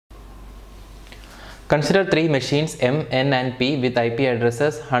Consider three machines M, N and P with IP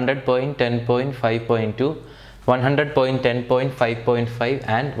addresses 100.10.5.2, 100.10.5.5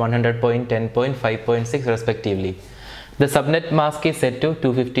 and 100.10.5.6 respectively. The subnet mask is set to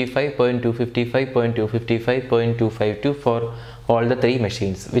 255.255.255.252 for all the three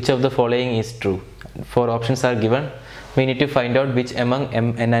machines. Which of the following is true? Four options are given. We need to find out which among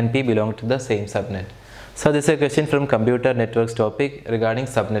M, N and P belong to the same subnet. So this is a question from computer networks topic regarding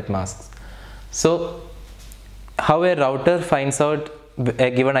subnet masks. So how a router finds out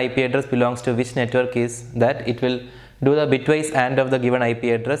a given IP address belongs to which network is that it will do the bitwise AND of the given IP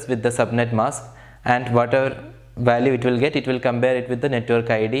address with the subnet mask, and whatever value it will get, it will compare it with the network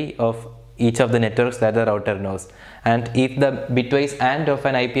ID of each of the networks that the router knows. And if the bitwise AND of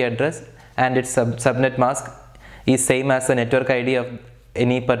an IP address and its subnet mask is same as the network ID of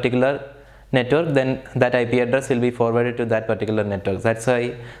any particular network, then that IP address will be forwarded to that particular network. That's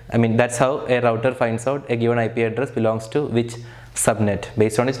how a router finds out a given IP address belongs to which subnet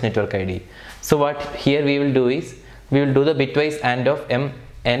based on its network ID. So what here we will do is we will do the bitwise AND of M,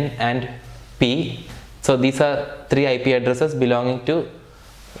 N and P. So these are three IP addresses belonging to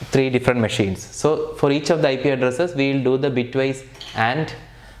three different machines. So for each of the IP addresses we will do the bitwise AND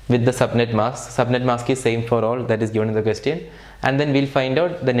with the subnet mask. Subnet mask is same for all, that is given in the question, and then we'll find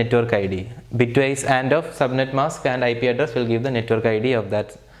out the network ID. Bitwise AND of subnet mask and IP address will give the network ID of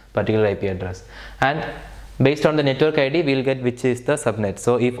that particular IP address, and based on the network ID we will get which is the subnet.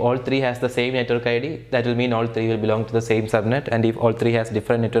 So if all three has the same network ID, that will mean all three will belong to the same subnet, and if all three has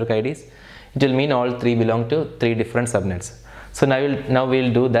different network IDs, it will mean all three belong to three different subnets. So now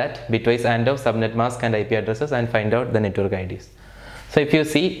we'll do that bitwise AND of subnet mask and IP addresses and find out the network IDs. So if you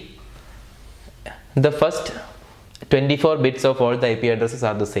see, the first 24 bits of all the IP addresses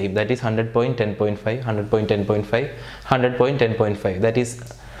are the same, that is 100.10.5, 100.10.5, 100.10.5, that is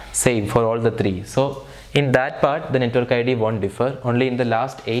same for all the three. So in that part the network ID won't differ, only in the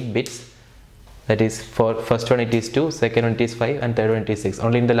last 8 bits, that is for first one it is 2, second one it is 5 and third one it is 6.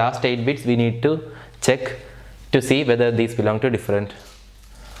 Only in the last 8 bits we need to check to see whether these belong to different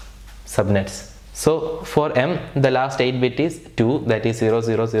subnets. So for M the last 8 bit is 2, that is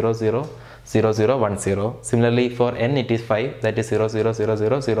 0000. 0010. Similarly for N it is 5, that is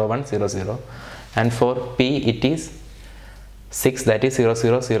 00000100, and for P it is 6, that is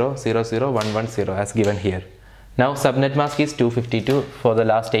 00000110 as given here. Now subnet mask is 252 for the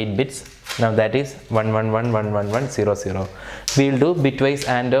last 8 bits. Now that is 111111100. We will do bitwise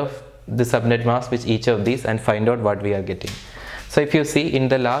AND of the subnet mask with each of these and find out what we are getting. So if you see, in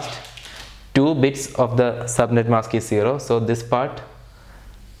the last 2 bits of the subnet mask is 0, so this part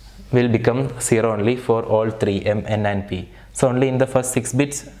will become 0 only for all three M, N and P. So only in the first 6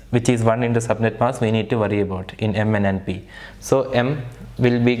 bits, which is 1 in the subnet mask, we need to worry about in M, N and P. So M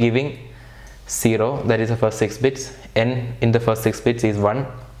will be giving 0, that is the first 6 bits, N in the first 6 bits is 1,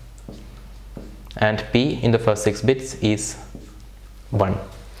 and P in the first 6 bits is 1.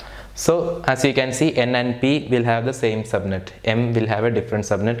 So as you can see, N and P will have the same subnet. M will have a different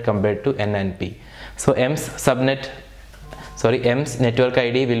subnet compared to N and P. So M's network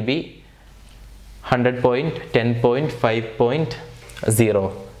ID will be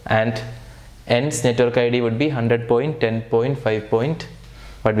 100.10.5.0 and N's network ID would be 100.10.5.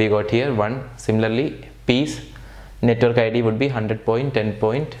 What we got here 1. Similarly P's network ID would be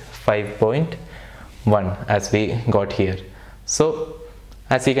 100.10.5.1 as we got here. So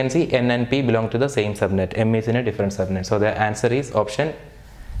as you can see, N and P belong to the same subnet. M is in a different subnet. So the answer is option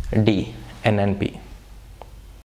D, N and P.